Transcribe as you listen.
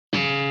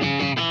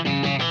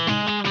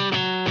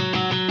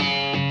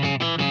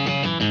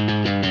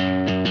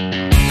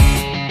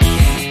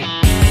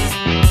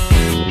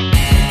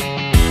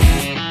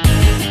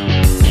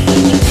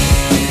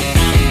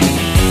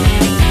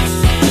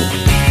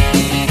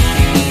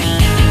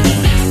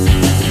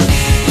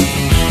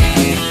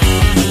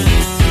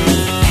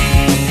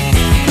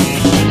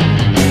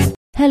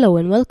Hello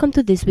and welcome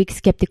to this week's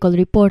Skeptical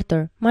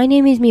Reporter. My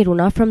name is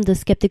Miruna from the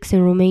Skeptics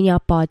in Romania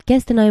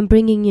podcast, and I am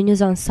bringing you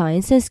news on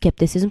science and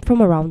skepticism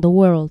from around the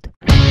world.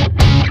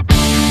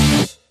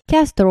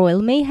 Castor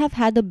oil may have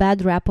had a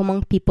bad rap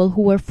among people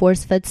who were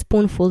force-fed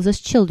spoonfuls as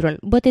children,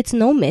 but it's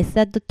no myth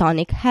that the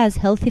tonic has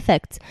health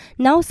effects.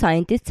 Now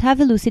scientists have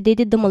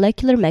elucidated the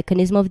molecular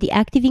mechanism of the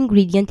active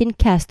ingredient in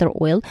castor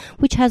oil,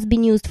 which has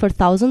been used for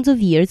thousands of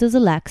years as a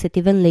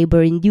laxative and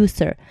labor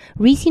inducer.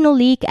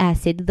 Ricinoleic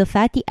acid, the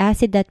fatty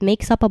acid that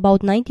makes up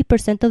about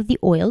 90% of the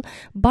oil,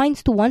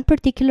 binds to one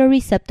particular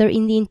receptor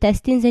in the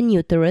intestines and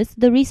uterus,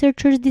 the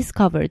researchers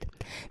discovered.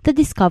 The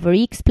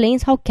discovery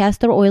explains how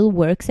castor oil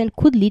works and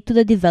could lead to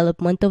the development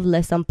of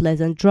less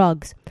unpleasant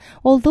drugs.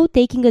 Although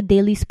taking a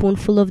daily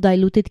spoonful of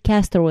diluted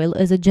castor oil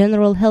as a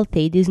general health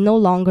aid is no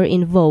longer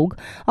in vogue,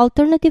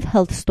 alternative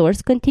health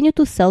stores continue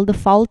to sell the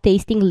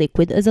foul-tasting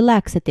liquid as a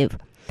laxative.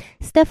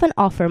 Stefan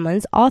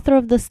Offermans, author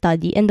of the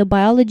study and a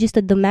biologist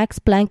at the Max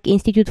Planck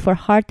Institute for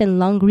Heart and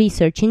Lung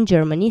Research in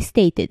Germany,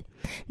 stated,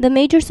 "The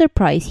major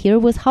surprise here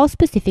was how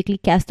specifically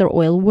castor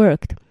oil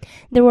worked.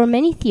 There were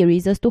many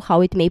theories as to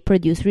how it may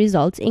produce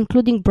results,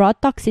 including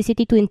broad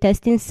toxicity to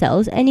intestine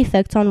cells and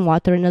effects on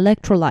water and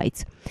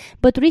electrolytes.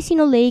 But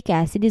ricinoleic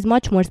acid is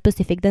much more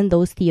specific than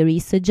those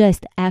theories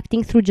suggest,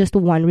 acting through just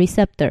one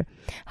receptor.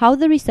 How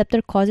the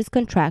receptor causes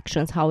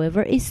contractions,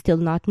 however, is still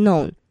not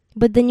known.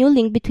 But the new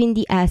link between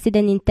the acid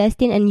and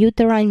intestine and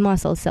uterine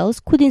muscle cells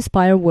could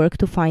inspire work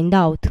to find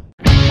out."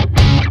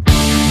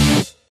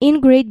 In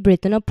Great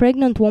Britain, a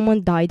pregnant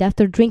woman died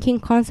after drinking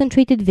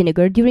concentrated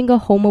vinegar during a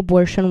home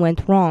abortion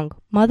went wrong.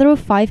 Mother of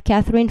 5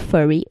 Catherine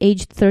Furry,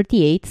 aged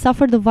 38,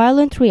 suffered a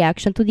violent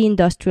reaction to the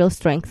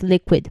industrial-strength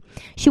liquid.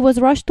 She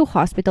was rushed to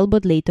hospital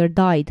but later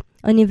died.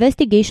 An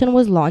investigation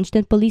was launched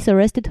and police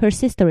arrested her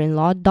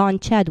sister-in-law, Dawn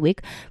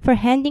Chadwick, for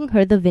handing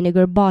her the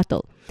vinegar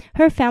bottle.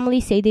 Her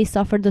family say they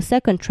suffered a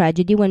second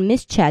tragedy when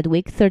Miss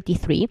Chadwick,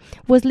 33,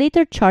 was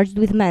later charged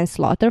with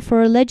manslaughter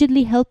for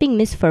allegedly helping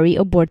Miss Furry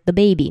abort the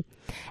baby.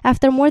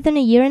 After more than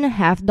a year and a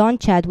half, Dawn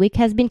Chadwick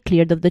has been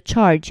cleared of the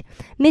charge.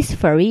 Miss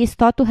Furry is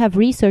thought to have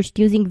researched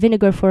using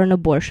vinegar for an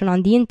abortion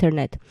on the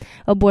internet.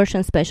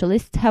 Abortion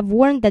specialists have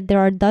warned that there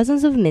are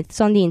dozens of myths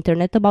on the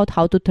internet about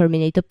how to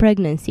terminate a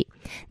pregnancy.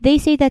 They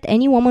say that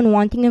any woman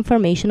wanting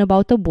information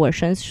about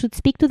abortions should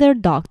speak to their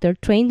doctor,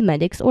 trained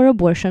medics, or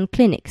abortion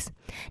clinics.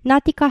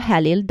 Natika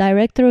Halil,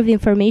 Director of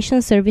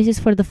Information Services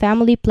for the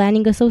Family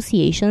Planning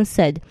Association,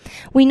 said,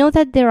 "We know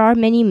that there are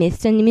many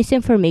myths and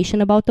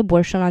misinformation about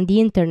abortion on the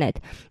internet.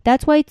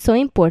 That's why it's so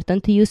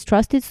important to use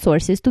trusted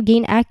sources to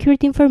gain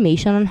accurate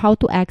information on how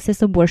to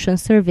access abortion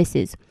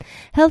services."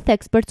 Health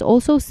experts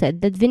also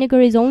said that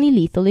vinegar is only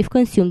lethal if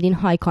consumed in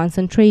high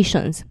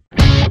concentrations.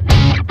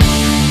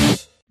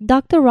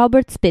 Dr.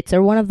 Robert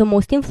Spitzer, one of the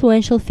most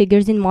influential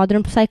figures in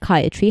modern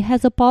psychiatry,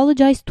 has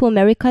apologized to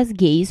America's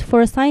gays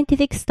for a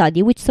scientific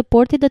study which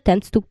supported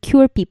attempts to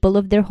cure people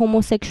of their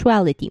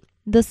homosexuality.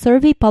 The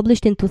survey,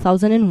 published in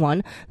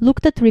 2001,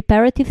 looked at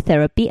reparative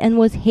therapy and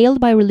was hailed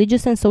by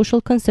religious and social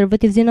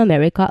conservatives in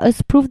America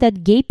as proof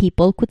that gay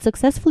people could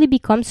successfully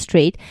become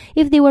straight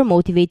if they were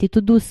motivated to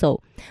do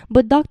so.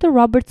 But Dr.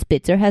 Robert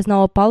Spitzer has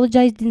now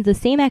apologized in the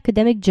same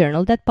academic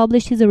journal that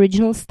published his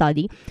original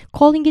study,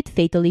 calling it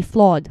fatally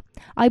flawed.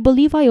 "I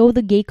believe I owe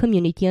the gay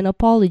community an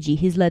apology,"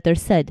 his letter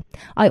said.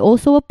 "I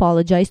also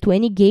apologize to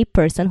any gay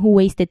person who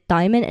wasted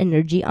time and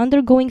energy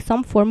undergoing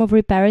some form of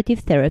reparative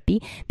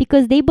therapy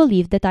because they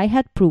believed that I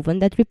had proven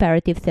that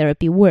reparative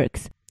therapy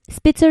works."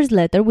 Spitzer's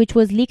letter, which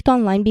was leaked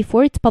online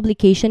before its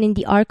publication in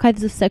the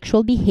Archives of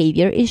Sexual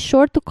Behavior, is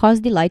sure to cause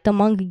delight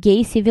among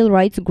gay civil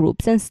rights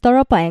groups and stir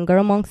up anger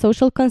among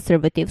social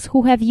conservatives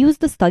who have used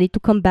the study to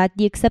combat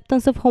the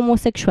acceptance of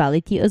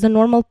homosexuality as a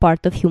normal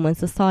part of human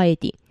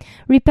society.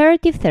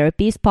 Reparative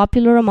therapy is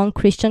popular among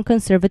Christian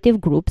conservative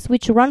groups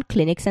which run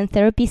clinics and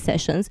therapy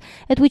sessions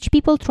at which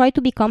people try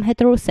to become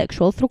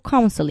heterosexual through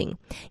counseling.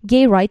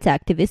 Gay rights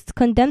activists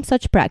condemn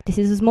such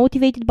practices as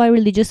motivated by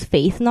religious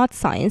faith, not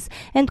science,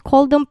 and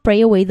call them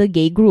 "pray away the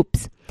gay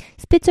groups."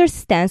 Spitzer's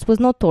stance was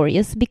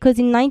notorious because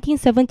in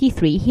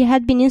 1973 he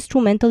had been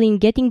instrumental in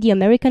getting the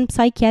American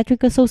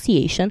Psychiatric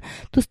Association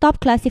to stop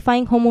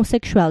classifying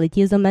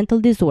homosexuality as a mental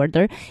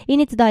disorder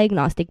in its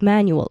diagnostic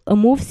manual, a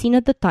move seen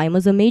at the time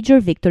as a major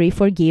victory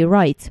for gay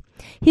rights.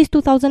 His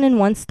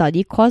 2001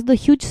 study caused a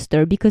huge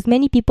stir because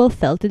many people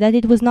felt that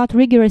it was not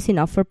rigorous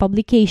enough for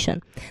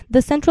publication.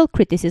 The central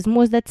criticism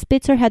was that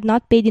Spitzer had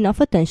not paid enough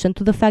attention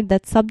to the fact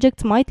that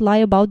subjects might lie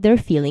about their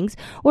feelings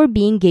or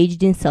be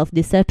engaged in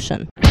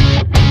self-deception.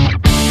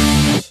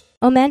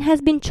 A man has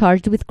been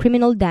charged with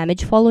criminal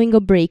damage following a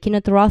break-in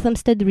at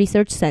Rothamsted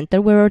Research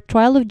Center where a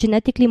trial of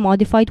genetically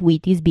modified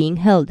wheat is being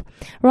held.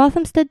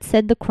 Rothamsted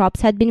said the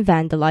crops had been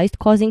vandalized,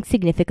 causing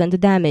significant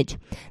damage.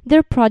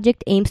 Their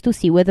project aims to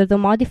see whether the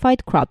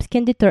modified crops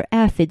can deter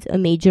aphids, a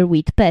major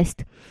wheat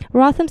pest.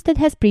 Rothamsted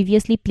has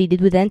previously pleaded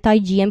with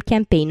anti-GM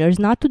campaigners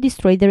not to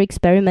destroy their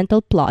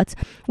experimental plots,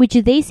 which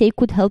they say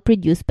could help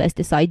reduce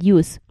pesticide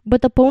use.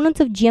 but opponents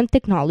of GM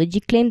technology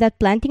claim that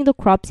planting the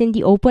crops in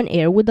the open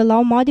air would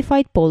allow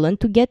modified pollen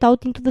to get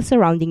out into the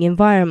surrounding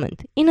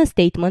environment. In a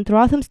statement,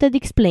 Rothamsted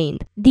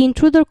explained, "The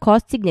intruder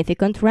caused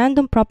significant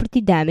random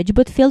property damage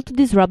but failed to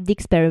disrupt the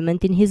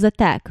experiment in his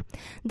attack."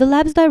 The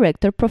lab's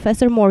director,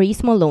 Professor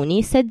Maurice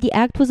Maloney, said the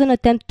act was an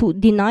attempt to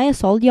deny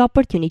us all the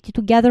opportunity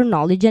to gather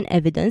knowledge and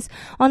evidence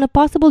on a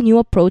possible new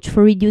approach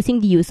for reducing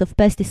the use of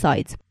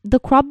pesticides. The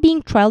crop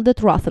being trialed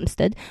at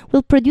Rothamsted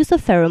will produce a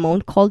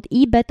pheromone called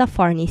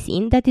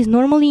E-beta-farnesene that is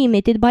normally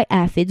emitted by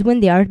aphids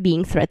when they are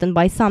being threatened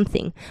by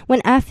something.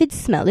 When aphids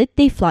smell it,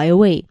 they fly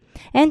away.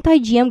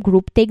 Anti-GM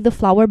group Take the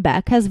Flower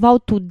Back has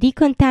vowed to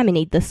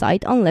decontaminate the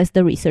site unless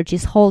the research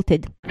is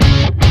halted.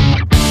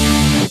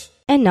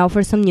 And now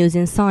for some news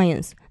in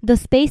science. The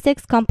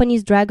SpaceX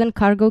company's Dragon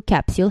cargo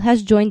capsule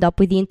has joined up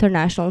with the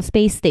International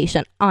Space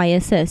Station,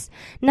 ISS.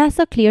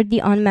 NASA cleared the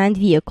unmanned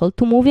vehicle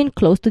to move in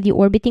close to the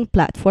orbiting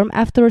platform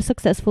after a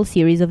successful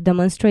series of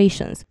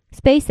demonstrations.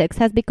 SpaceX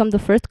has become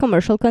the first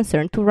commercial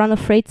concern to run a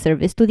freight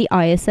service to the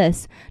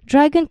ISS.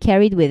 Dragon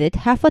carried with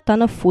it half a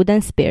ton of food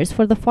and spares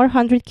for the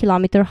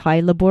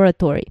 400-kilometer-high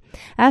laboratory.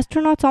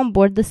 Astronauts on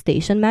board the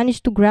station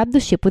managed to grab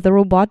the ship with a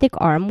robotic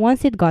arm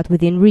once it got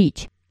within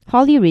reach.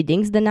 Holly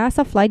Riddings, the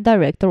NASA flight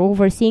director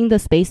overseeing the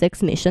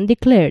SpaceX mission,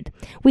 declared,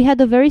 "We had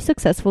a very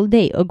successful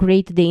day, a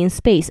great day in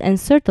space, and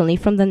certainly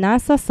from the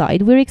NASA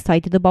side we're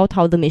excited about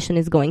how the mission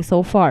is going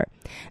so far."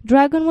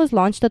 Dragon was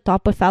launched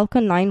atop a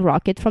Falcon 9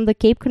 rocket from the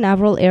Cape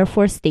Canaveral Air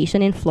Force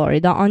Station in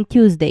Florida on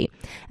Tuesday.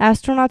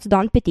 Astronauts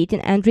Don Petit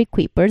and Andrew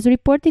Kuipers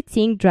reported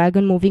seeing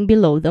Dragon moving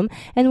below them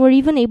and were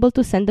even able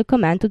to send a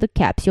command to the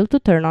capsule to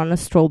turn on a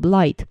strobe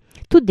light.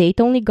 To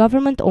date, only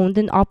government-owned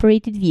and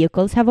operated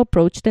vehicles have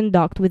approached and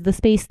docked with the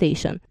space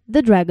station.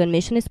 The Dragon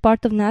mission is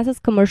part of NASA's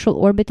Commercial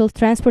Orbital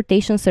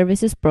Transportation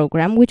Services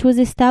program, which was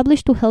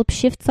established to help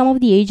shift some of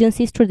the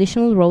agency's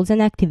traditional roles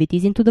and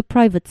activities into the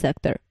private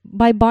sector.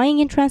 By buying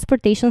in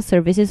transportation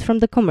services from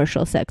the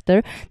commercial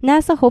sector,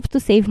 NASA hopes to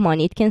save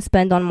money it can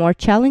spend on more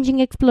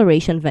challenging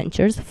exploration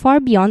ventures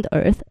far beyond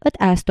Earth, at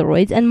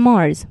asteroids and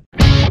Mars.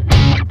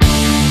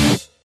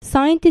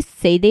 Scientists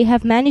say they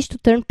have managed to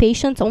turn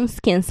patients' own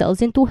skin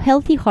cells into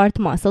healthy heart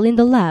muscle in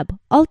the lab.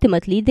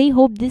 Ultimately, they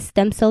hope this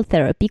stem cell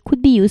therapy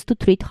could be used to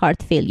treat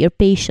heart failure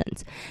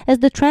patients. As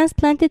the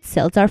transplanted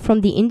cells are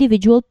from the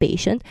individual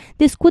patient,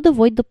 this could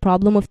avoid the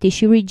problem of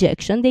tissue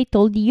rejection, they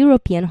told the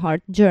European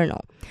Heart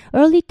Journal.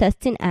 Early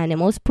tests in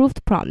animals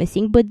proved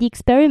promising, but the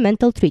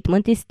experimental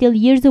treatment is still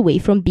years away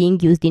from being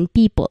used in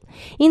people.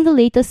 In the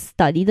latest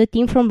study, the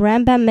team from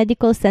Rambam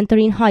Medical Center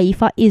in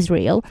Haifa,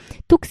 Israel,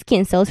 took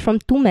skin cells from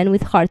 2 men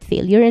with heart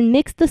failure and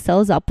mixed the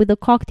cells up with a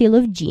cocktail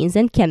of genes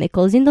and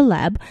chemicals in the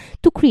lab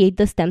to create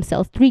the stem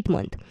cell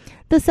treatment.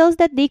 The cells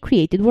that they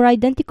created were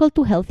identical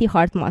to healthy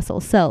heart muscle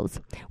cells.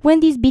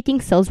 When these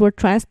beating cells were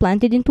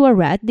transplanted into a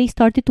rat, they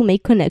started to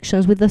make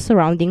connections with the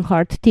surrounding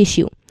heart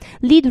tissue.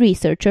 Lead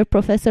researcher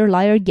Professor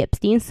Lyra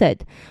Gepstein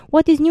said,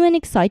 "What is new and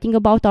exciting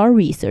about our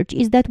research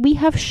is that we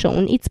have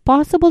shown it's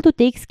possible to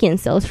take skin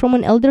cells from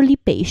an elderly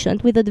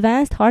patient with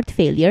advanced heart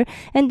failure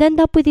and end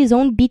up with his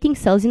own beating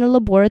cells in a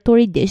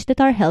laboratory dish that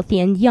are healthy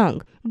and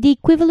young, the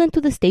equivalent to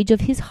the stage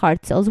of his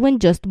heart cells when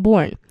just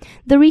born.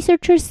 The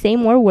researchers say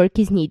more work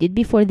is needed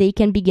before they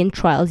can begin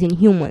trials in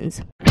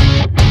humans."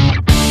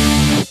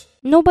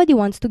 Nobody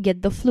wants to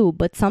get the flu,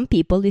 but some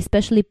people,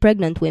 especially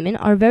pregnant women,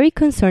 are very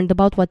concerned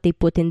about what they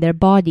put in their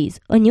bodies.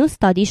 A new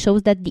study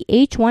shows that the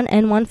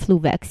H1N1 flu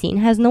vaccine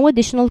has no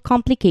additional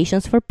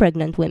complications for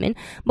pregnant women,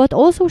 but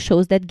also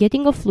shows that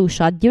getting a flu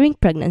shot during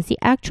pregnancy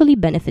actually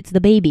benefits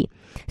the baby.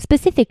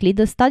 Specifically,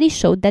 the study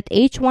showed that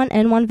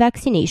H1N1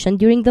 vaccination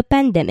during the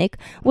pandemic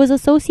was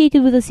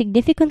associated with a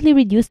significantly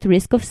reduced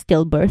risk of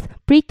stillbirth,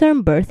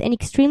 preterm birth, and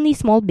extremely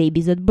small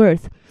babies at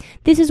birth.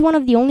 This is one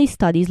of the only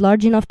studies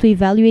large enough to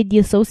evaluate the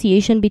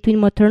association between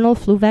maternal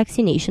flu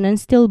vaccination and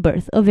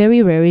stillbirth, a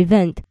very rare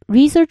event.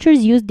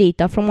 Researchers used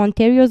data from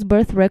Ontario's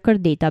birth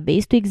record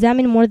database to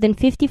examine more than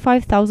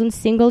 55,000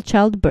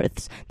 single-child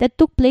births that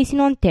took place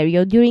in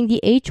Ontario during the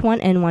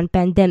H1N1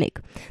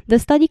 pandemic. The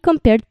study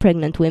compared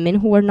pregnant women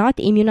who were not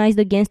immunized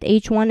against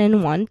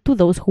H1N1 to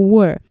those who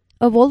were.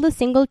 Of all the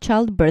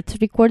single-child births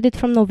recorded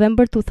from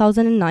November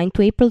 2009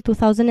 to April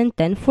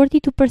 2010,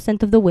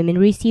 42% of the women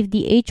received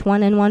the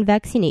H1N1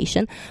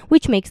 vaccination,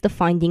 which makes the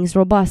findings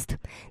robust.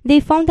 They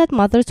found that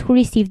mothers who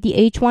received the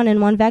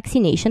H1N1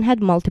 vaccination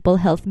had multiple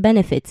health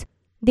benefits.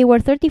 They were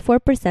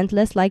 34%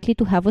 less likely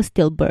to have a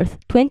stillbirth,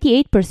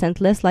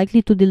 28% less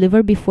likely to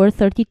deliver before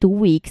 32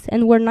 weeks,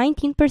 and were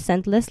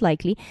 19% less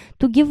likely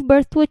to give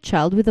birth to a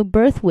child with a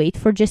birth weight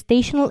for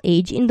gestational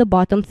age in the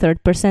bottom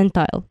third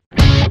percentile.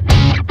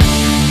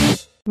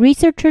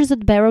 Researchers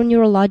at Barrow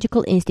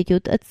Neurological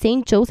Institute at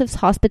St. Joseph's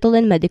Hospital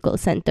and Medical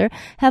Center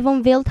have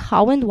unveiled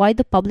how and why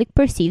the public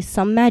perceives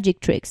some magic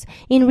tricks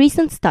in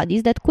recent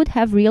studies that could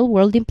have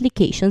real-world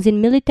implications in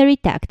military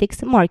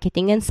tactics,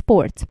 marketing, and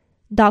sports.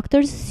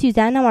 Doctors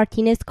Susanna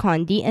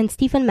Martinez-Condi and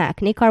Stephen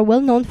Macknick are well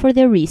known for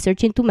their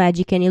research into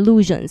magic and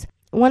illusions.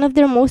 One of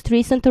their most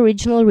recent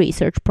original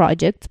research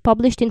projects,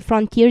 published in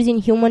Frontiers in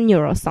Human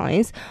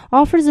Neuroscience,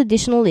 offers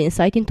additional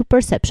insight into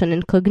perception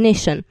and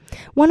cognition.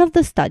 One of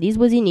the studies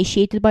was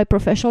initiated by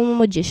professional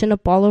magician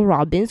Apollo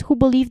Robbins, who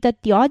believed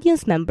that the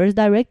audience members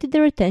directed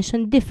their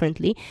attention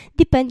differently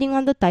depending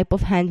on the type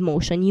of hand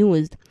motion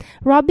used.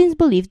 Robbins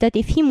believed that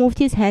if he moved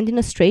his hand in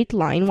a straight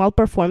line while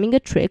performing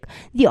a trick,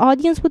 the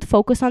audience would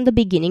focus on the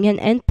beginning and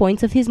end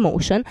points of his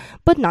motion,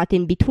 but not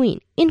in between.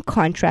 In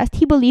contrast,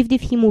 he believed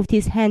if he moved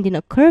his hand in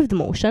a curved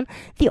motion,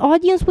 the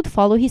audience would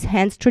follow his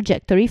hand's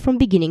trajectory from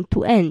beginning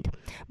to end.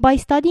 By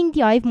studying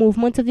the eye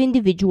movements of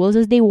individuals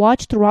as they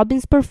watched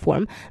Robbins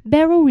perform,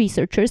 Barrow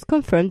researchers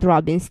confirmed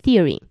Robbins'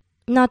 theory.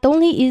 Not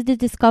only is this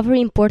discovery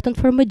important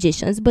for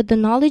magicians, but the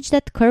knowledge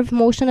that curved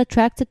motion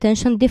attracts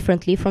attention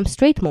differently from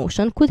straight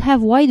motion could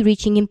have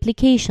wide-reaching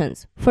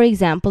implications. For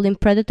example, in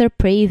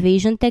predator-prey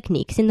evasion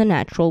techniques in the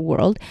natural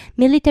world,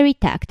 military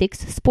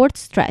tactics,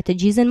 sports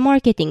strategies, and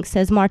marketing,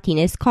 says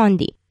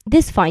Martinez-Condi.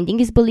 This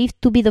finding is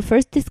believed to be the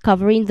first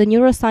discovery in the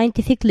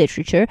neuroscientific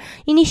literature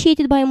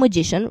initiated by a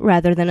magician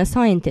rather than a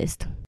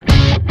scientist.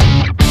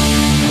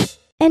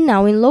 And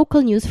now, in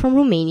local news from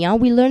Romania,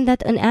 we learn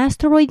that an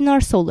asteroid in our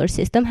solar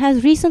system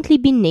has recently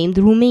been named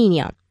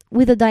Romania.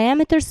 With a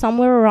diameter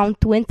somewhere around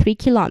 2 and 3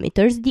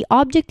 kilometers, the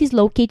object is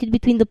located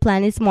between the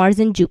planets Mars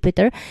and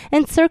Jupiter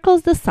and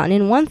circles the Sun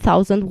in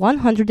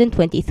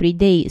 1,123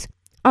 days.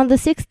 On the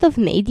 6th of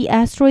May, the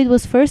asteroid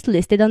was first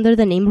listed under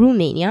the name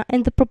Romania,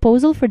 and the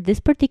proposal for this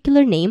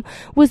particular name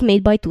was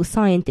made by two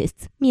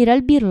scientists,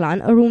 Mirel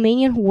Birlan, a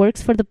Romanian who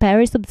works for the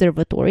Paris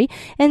Observatory,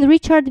 and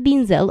Richard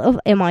Binzel of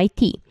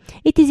MIT.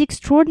 It is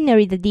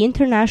extraordinary that the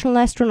International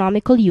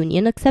Astronomical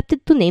Union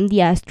accepted to name the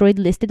asteroid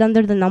listed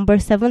under the number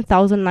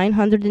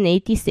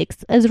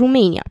 7986 as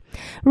Romania.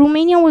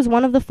 Romania was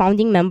one of the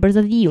founding members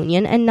of the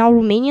Union, and now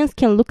Romanians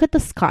can look at the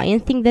sky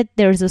and think that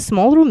there's a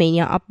small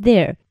Romania up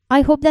there.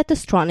 I hope that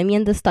astronomy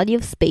and the study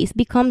of space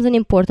becomes an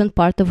important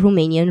part of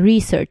Romanian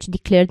research,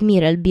 declared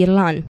Mirel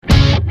Birlan.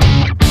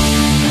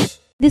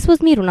 This was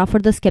Miruna for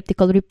The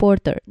Skeptical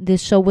Reporter.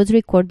 This show was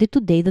recorded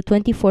today, the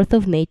 24th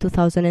of May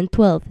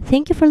 2012.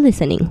 Thank you for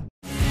listening.